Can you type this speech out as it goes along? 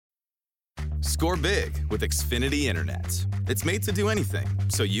Score big with Xfinity Internet. It's made to do anything,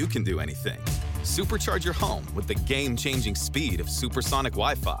 so you can do anything. Supercharge your home with the game-changing speed of supersonic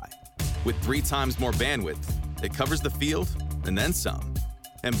Wi-Fi. With 3 times more bandwidth, it covers the field and then some.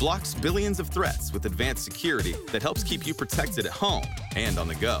 And blocks billions of threats with advanced security that helps keep you protected at home and on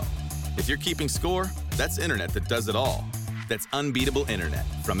the go. If you're keeping score, that's internet that does it all. That's unbeatable internet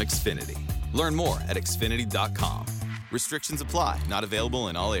from Xfinity. Learn more at Xfinity.com. Restrictions apply. Not available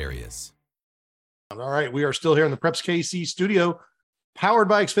in all areas. All right, we are still here in the Preps KC studio, powered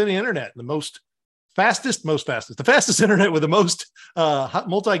by Xfinity Internet, the fastest internet with the most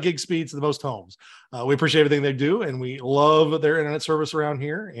multi-gig speeds to the most homes. We appreciate everything they do, and we love their internet service around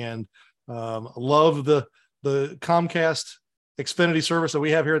here, and love the Comcast Xfinity service that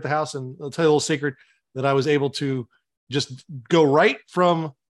we have here at the house. And I'll tell you a little secret that I was able to just go right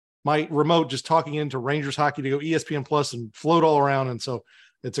from my remote, just talking into Rangers hockey, to go ESPN Plus and float all around. And so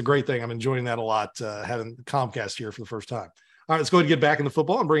it's a great thing. I'm enjoying that a lot, having Comcast here for the first time. All right, let's go ahead and get back in the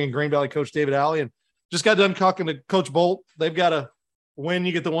football and bring in Green Valley coach David Alley. And just got done talking to Coach Bolt. They've got a win,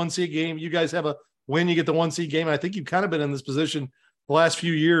 you get the 1 seed game. You guys have a win, you get the 1 seed game. And I think you've kind of been in this position the last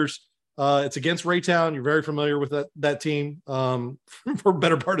few years. It's against Raytown. You're very familiar with that team for a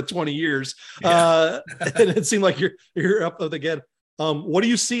better part of 20 years. Yeah. And it seemed like you're up again. What do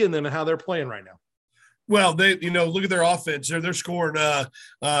you see in them and how they're playing right now? Well, they, look at their offense. They're scoring.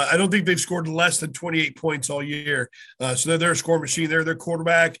 I don't think they've scored less than 28 points all year. So they're a score machine. Their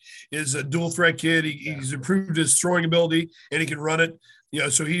quarterback is a dual threat kid. He's improved his throwing ability, and he can run it.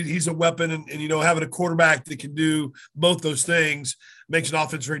 So he's a weapon, and having a quarterback that can do both those things makes an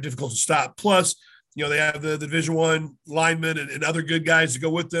offense very difficult to stop. Plus, they have the Division I linemen and other good guys to go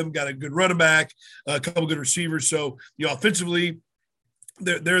with them. Got a good running back, a couple good receivers. So offensively,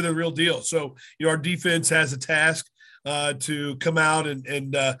 they're the real deal. So, our defense has a task to come out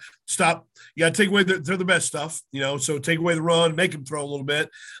and stop. You got to take away they're the best stuff, so take away the run, make them throw a little bit.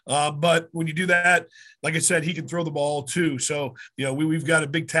 But when you do that, like I said, he can throw the ball too. So, we've got a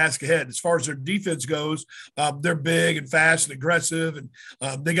big task ahead. As far as their defense goes, they're big and fast and aggressive.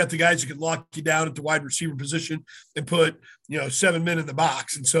 And they got the guys who can lock you down at the wide receiver position and put, 7 men in the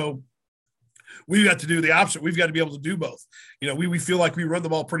box. And so, we've got to do the opposite. We've got to be able to do both. We feel like we run the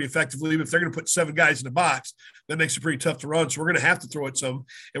ball pretty effectively, but if they're going to put 7 guys in the box, that makes it pretty tough to run. So we're going to have to throw it some,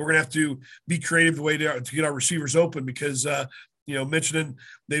 and we're going to have to be creative the way to get our receivers open because, mentioning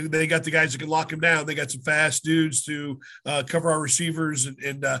they got the guys that can lock them down. They got some fast dudes to cover our receivers,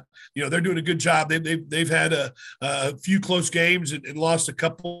 and they're doing a good job. They've had a few close games and lost a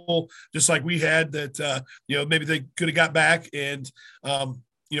couple, just like we had that. Maybe they could have got back, and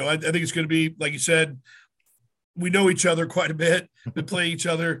I think it's going to be, like you said, we know each other quite a bit, been playing each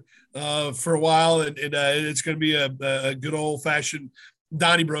other for a while, and it's going to be a good old-fashioned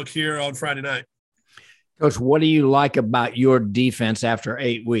Donnybrook here on Friday night. Coach, what do you like about your defense after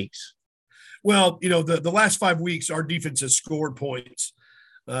 8 weeks? Well, the last 5 weeks, our defense has scored points.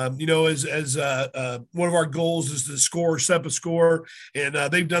 As one of our goals is to set up a score, and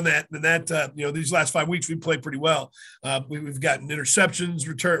they've done that. And that, these last 5 weeks, we've played pretty well. We've gotten interceptions,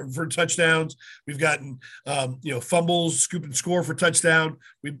 return for touchdowns. We've gotten, fumbles, scoop and score for touchdown.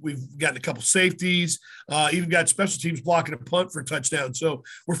 We've gotten a couple safeties, even got special teams blocking a punt for a touchdown. So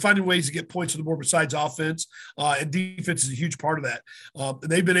we're finding ways to get points on the board besides offense, and defense is a huge part of that.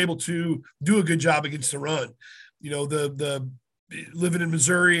 And they've been able to do a good job against the run. Living in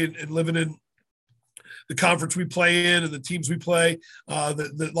Missouri and living in the conference we play in and the teams we play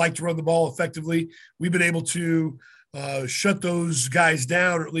that like to run the ball effectively, we've been able to shut those guys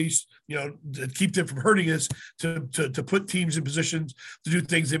down, or at least, to keep them from hurting us, to put teams in positions to do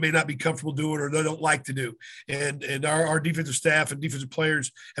things they may not be comfortable doing or they don't like to do. And our defensive staff and defensive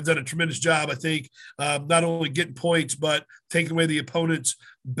players have done a tremendous job, I think, not only getting points, but taking away the opponent's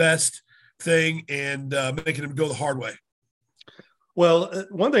best thing and making them go the hard way. Well,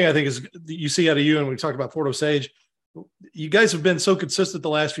 one thing I think is you see out of you, and we talked about Fort Osage, you guys have been so consistent the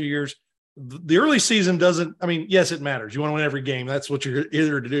last few years. The early season doesn't, yes, it matters. You want to win every game. That's what you're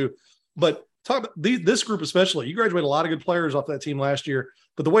here to do. But talk about this group especially. You graduated a lot of good players off that team last year,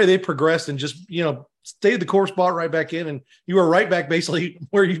 but the way they progressed and just, stayed the course, bought right back in, and you were right back basically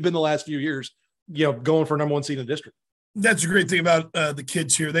where you've been the last few years, going for number 1 seed in the district. That's a great thing about the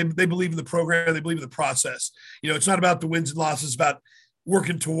kids here. They believe in the program. They believe in the process. It's not about the wins and losses. It's about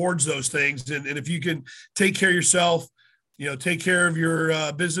working towards those things. And if you can take care of yourself, take care of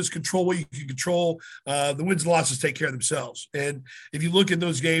your business, control what you can control. The wins and losses take care of themselves. And if you look at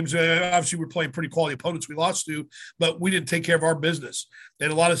those games, obviously we're playing pretty quality opponents we lost to, but we didn't take care of our business.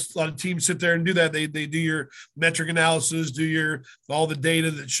 And a lot of teams sit there and do that. They do your metric analysis, do all the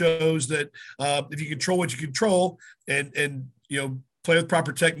data that shows that if you control what you control and play with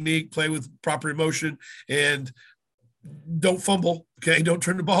proper technique, play with proper emotion, and don't fumble, okay? Don't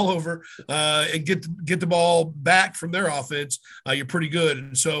turn the ball over, and get the ball back from their offense. You're pretty good.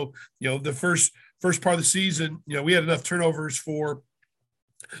 And so, the first part of the season, we had enough turnovers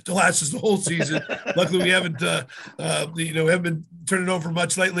to last us the whole season. Luckily, we haven't been turning over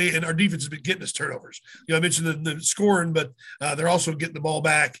much lately, and our defense has been getting us turnovers. I mentioned the scoring, but they're also getting the ball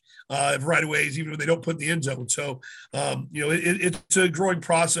back right away, even when they don't put in the end zone. So, it's a growing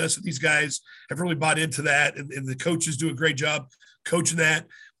process, and these guys have really bought into that, and the coaches do a great job coaching that.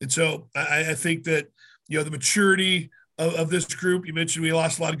 And so, I think that the maturity of this group. You mentioned we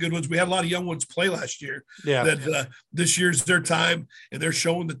lost a lot of good ones. We had a lot of young ones play last year. Yeah. That this year's their time, and they're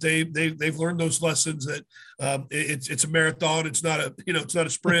showing that they've learned those lessons. That it's a marathon. It's not a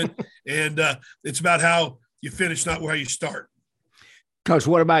sprint, and it's about how you finish, not how you start. Coach,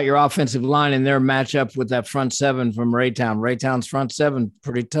 what about your offensive line and their matchup with that front seven from Raytown? Raytown's front seven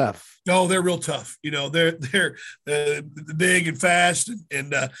pretty tough. No, they're real tough. They're big and fast,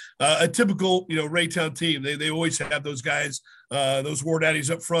 and a typical Raytown team. They always have those guys, those war daddies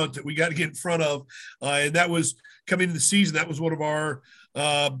up front that we got to get in front of, and that was coming into the season. That was one of our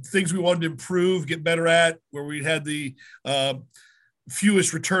things we wanted to improve, get better at. Where we had the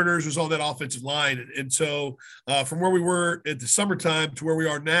fewest returners was on that offensive line, and so from where we were at the summertime to where we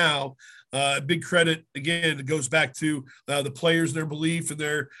are now. Big credit again. It goes back to the players, their belief, and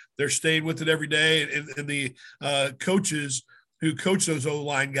they're staying with it every day, and the coaches who coach those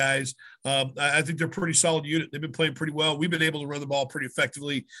O-line guys. I think they're a pretty solid unit. They've been playing pretty well. We've been able to run the ball pretty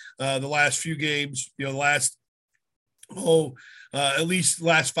effectively the last few games. At least the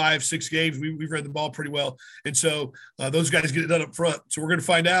last 5-6 games, we've run the ball pretty well, and so those guys get it done up front. So we're going to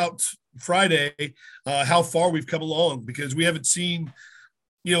find out Friday how far we've come along, because we haven't seen.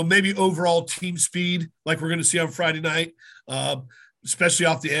 Maybe overall team speed like we're going to see on Friday night, especially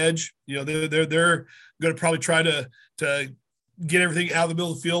off the edge. They're going to probably try to get everything out of the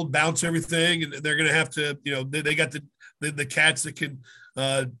middle of the field, bounce everything, and they're going to have to. They got the cats that can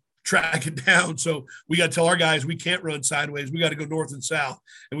track it down. So we got to tell our guys we can't run sideways. We got to go north and south,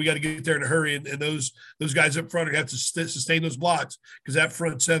 and we got to get there in a hurry. And those guys up front are going to have to sustain those blocks, because that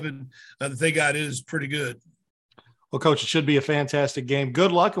front seven that they got is pretty good. Well, Coach, it should be a fantastic game.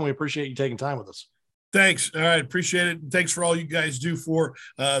 Good luck, and we appreciate you taking time with us. Thanks. All right. Appreciate it. And thanks for all you guys do for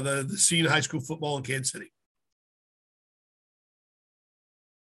the scene of high school football in Kansas City.